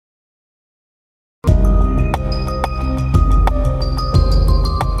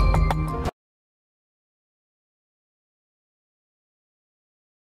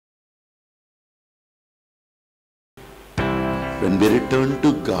when we return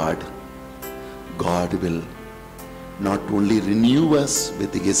to God, God will not only renew us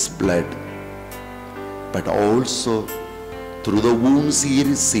with His blood, but also through the wounds He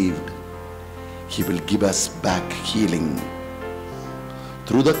received, He will give us back healing.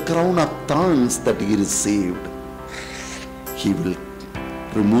 Through the crown of thorns that He received, He will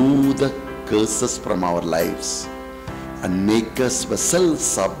remove the curses from our lives and make us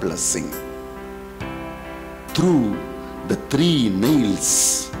vessels of blessing. Through the 3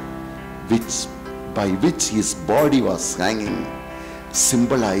 nails by which His body was hanging,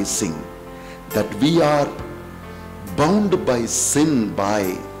 symbolizing that we are bound by sin,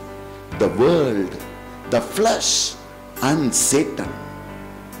 by the world, the flesh, and Satan.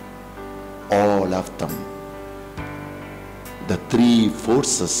 All of them, the 3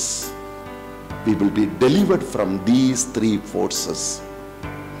 forces, we will be delivered from these 3 forces.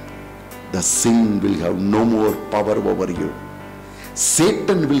 The sin will have no more power over you.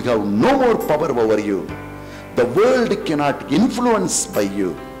 Satan will have no more power over you. The world cannot influence by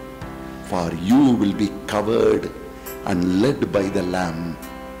you, for you will be covered and led by the Lamb.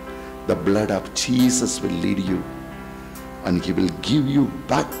 The blood of Jesus will lead you, and He will give you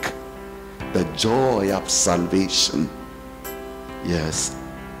back the joy of salvation. Yes,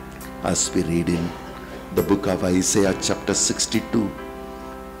 as we read in the book of Isaiah chapter 62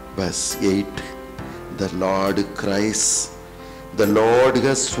 verse 8, the Lord cries, the Lord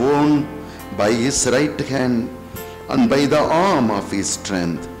has sworn by His right hand and by the arm of His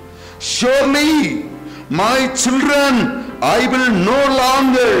strength, surely my children, I will no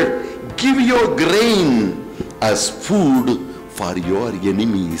longer give you grain as food for your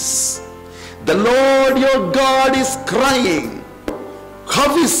enemies. The Lord your God is crying,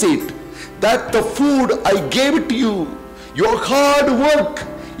 how is it that the food I gave to you, your hard work,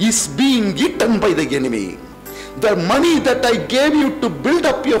 is being eaten by the enemy? The money that I gave you to build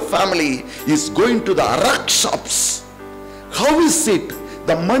up your family is going to the arak shops. How is it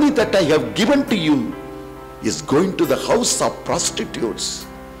the money that I have given to you is going to the house of prostitutes?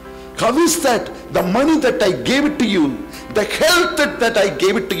 How is that the money that I gave it to you, the health that I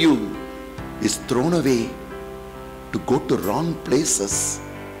gave it to you, is thrown away to go to wrong places,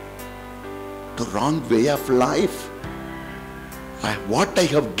 to wrong way of life? What I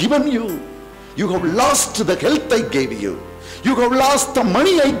have given you, you have lost the health I gave you. You have lost the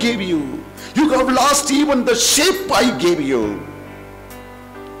money I gave you. You have lost even the shape I gave you.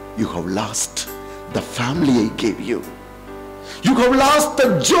 You have lost the family I gave you. You have lost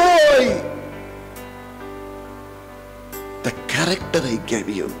the joy, the character I gave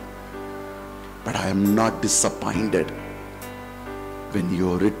you. But I am not disappointed when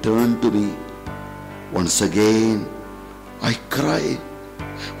you return to me. Once again, I cry,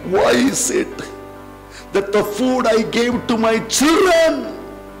 why is it that the food I gave to my children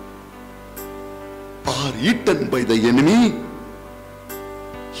are eaten by the enemy?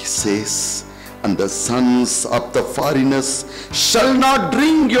 He says, and the sons of the foreigners shall not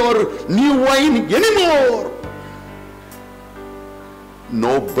drink your new wine anymore.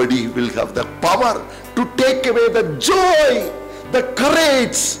 Nobody will have the power to take away the joy, the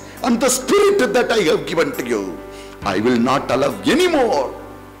courage, and the spirit that I have given to you. I will not allow anymore.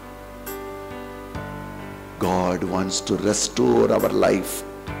 God wants to restore our life.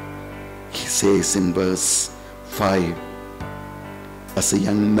 He says in verse 5, as a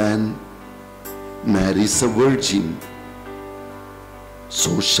young man marries a virgin,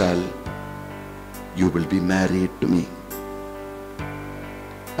 so shall you will be married to me.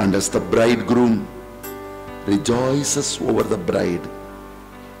 And as the bridegroom rejoices over the bride,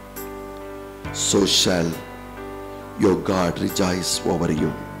 so shall your God rejoice over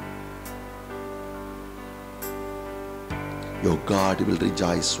you. Your God will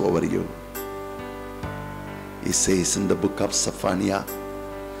rejoice over you. He says in the book of Zephaniah,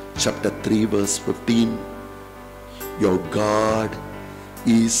 chapter 3, verse 15, your God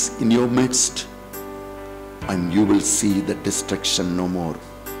is in your midst, and you will see the destruction no more.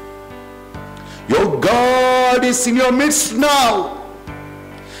 Your God is in your midst now.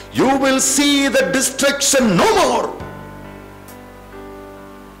 You will see the destruction no more.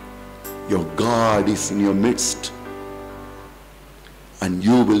 Your God is in your midst, and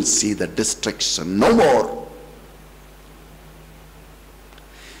you will see the destruction no more.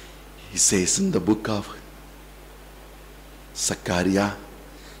 He says in the book of Zechariah,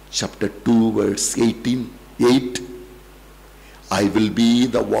 chapter 2, verse 8, I will be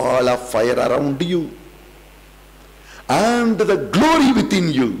the wall of fire around you, and the glory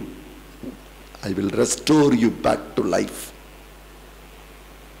within you. I will restore you back to life.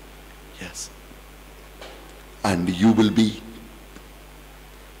 Yes. And you will be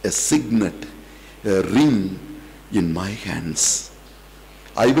a signet, a ring in my hands.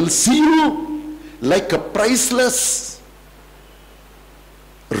 I will see you like a priceless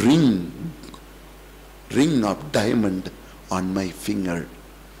ring of diamond on my finger.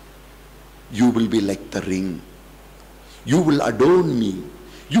 You will be like the ring. You will adorn me.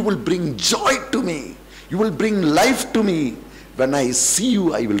 You will bring joy to me. You will bring life to me. When I see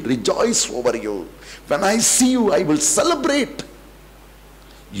you, I will rejoice over you. When I see you, I will celebrate.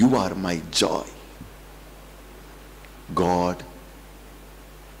 You are my joy. God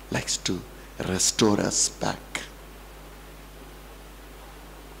likes to restore us back.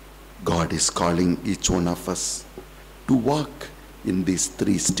 God is calling each one of us to walk in these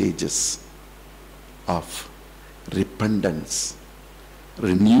three stages of repentance,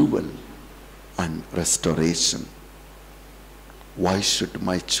 renewal, and restoration. Why should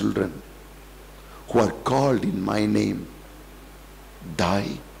my children who are called in my name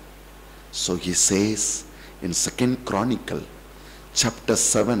die? So he says in 2nd Chronicle chapter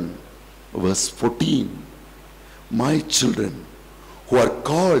 7 verse 14, my children who are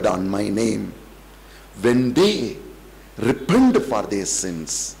called on my name, when they repent for their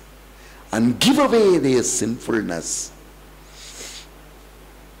sins and give away their sinfulness,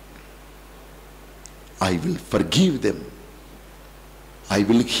 I will forgive them. I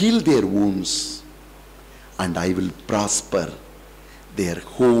will heal their wounds, and I will prosper their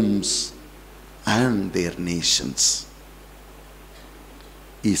homes and their nations.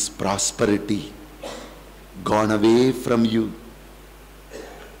 Is prosperity gone away from you?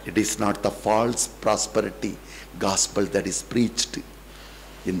 It is not the false prosperity gospel that is preached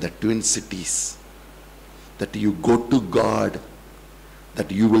in the Twin Cities, that you go to God,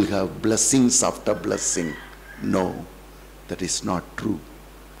 that you will have blessings after blessing. No, that is not true.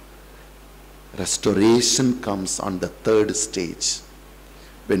 Restoration comes on the 3rd stage,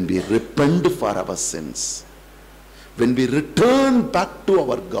 when we repent for our sins, when we return back to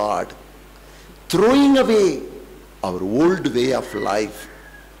our God, throwing away our old way of life,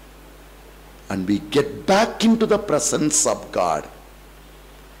 and we get back into the presence of God.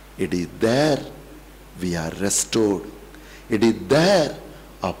 It is there we are restored. It is there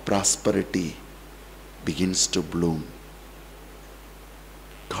our prosperity begins to bloom.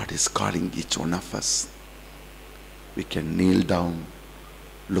 God is calling each one of us. We can kneel down,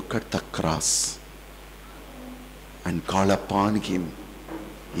 look at the cross, and call upon him.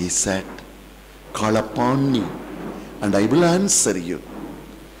 He said, call upon me and I will answer you.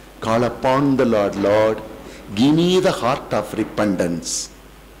 Call upon the Lord. Lord, give me the heart of repentance.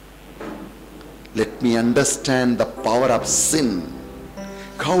 Let me understand the power of sin.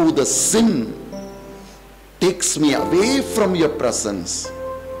 How the sin takes me away from your presence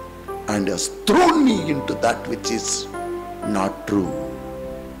and has thrown me into that which is not true.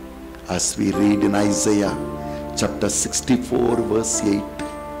 As we read in Isaiah chapter 64 verse 8,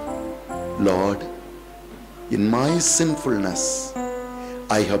 Lord, in my sinfulness,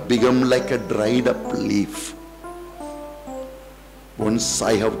 I have become like a dried up leaf. Once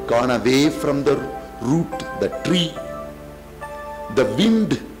I have gone away from the root, the tree, the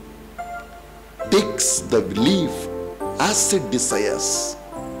wind takes the leaf as it desires.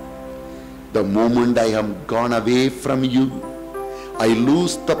 The moment I have gone away from you, I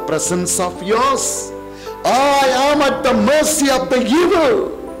lose the presence of yours. I am at the mercy of the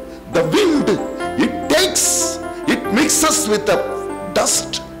evil. The wind, it takes, it mixes with the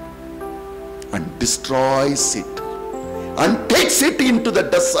dust and destroys it and takes it into the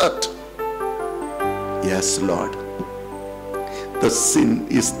desert. Yes, Lord, the sin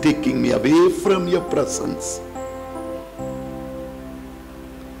is taking me away from your presence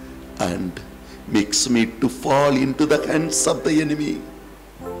and makes me to fall into the hands of the enemy.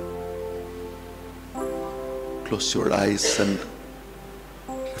 Close your eyes and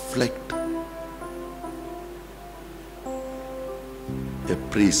reflect. A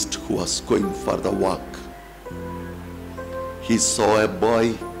priest who was going for the walk, he saw a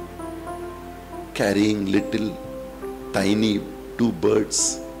boy carrying little tiny two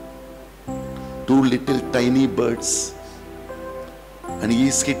little tiny birds, and he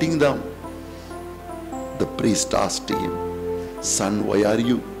is hitting them. The priest asked him, son, why are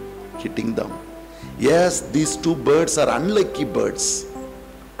you hitting them? Yes, these two birds are unlucky birds.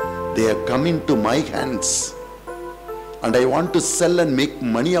 They have come into my hands and I want to sell and make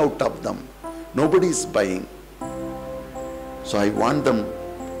money out of them. Nobody is buying. So I want them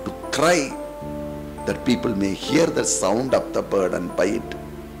to cry that people may hear the sound of the bird and buy it.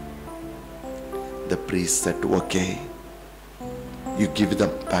 The priest said, okay, you give them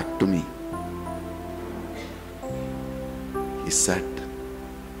back to me. He said,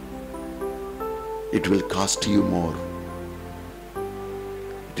 It will cost you more.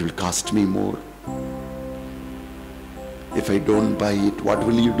 It will cost me more. If I don't buy it, what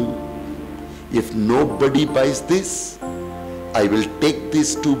will you do? If nobody buys this, I will take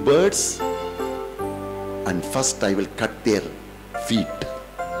these two birds and first I will cut their feet,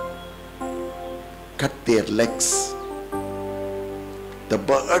 cut their legs. The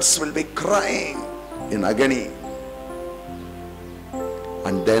birds will be crying in agony.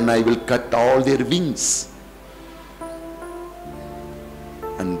 And then I will cut all their wings.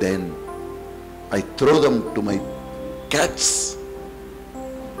 And then I throw them to my cats.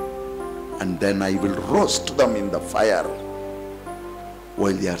 And then I will roast them in the fire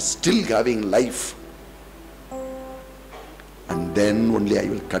while they are still having life. And then only I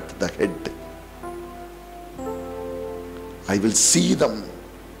will cut the head. I will see them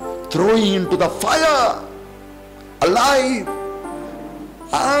throwing into the fire alive,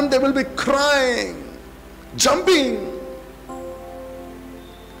 and they will be crying, jumping.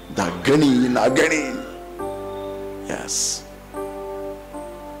 The agony in agony. Yes.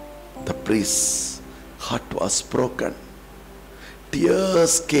 The priest's heart was broken.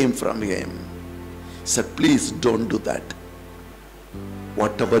 Tears came from him. He said, please don't do that.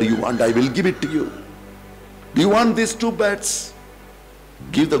 Whatever you want, I will give it to you. Do you want these two birds?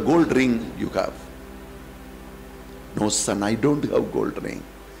 Give the gold ring you have. No, son, I don't have gold ring.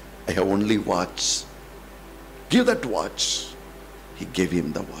 I have only watch. Give that watch. He gave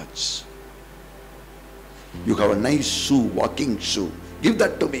him the watch. You have a nice shoe, walking shoe. Give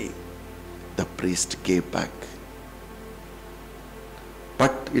that to me. The priest gave back.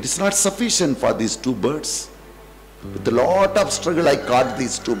 But it is not sufficient for these two birds. With a lot of struggle, I caught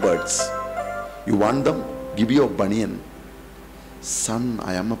these two birds. You want them? Give you a banyan. Son,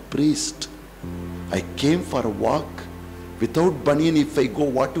 I am a priest. I came for a walk. Without banyan, if I go,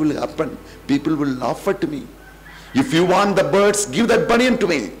 what will happen? People will laugh at me. If you want the birds, give that banyan to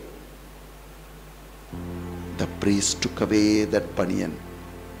me. The priest took away that banyan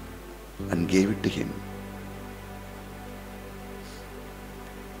and gave it to him.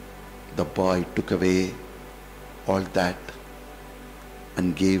 The boy took away all that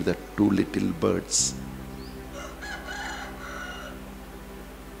and gave the two little birds.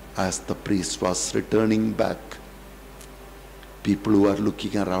 As the priest was returning back, people who are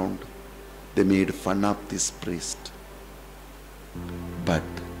looking around, they made fun of this priest. But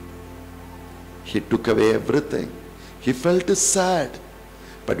he took away everything. He felt sad.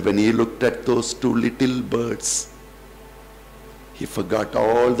 But when he looked at those two little birds, he forgot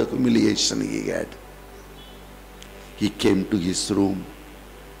all the humiliation he had. He came to his room.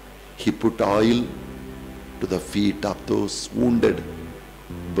 He put oil to the feet of those wounded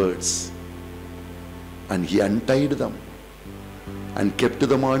birds. And he untied them and kept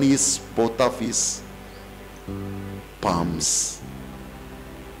them on both of his palms.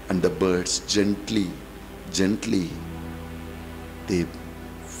 And the birds gently, they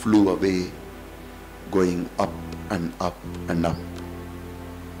flew away, going up and up and up.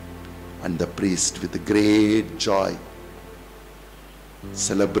 And the priest, with great joy,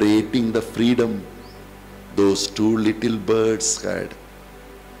 celebrating the freedom those two little birds had,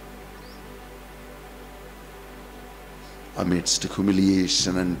 amidst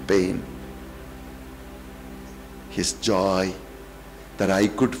humiliation and pain, his joy that I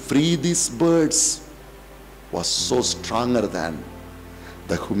could free these birds was so stronger than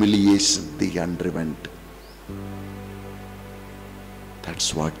the humiliation they underwent.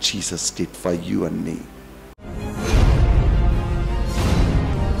 That's what Jesus did for you and me.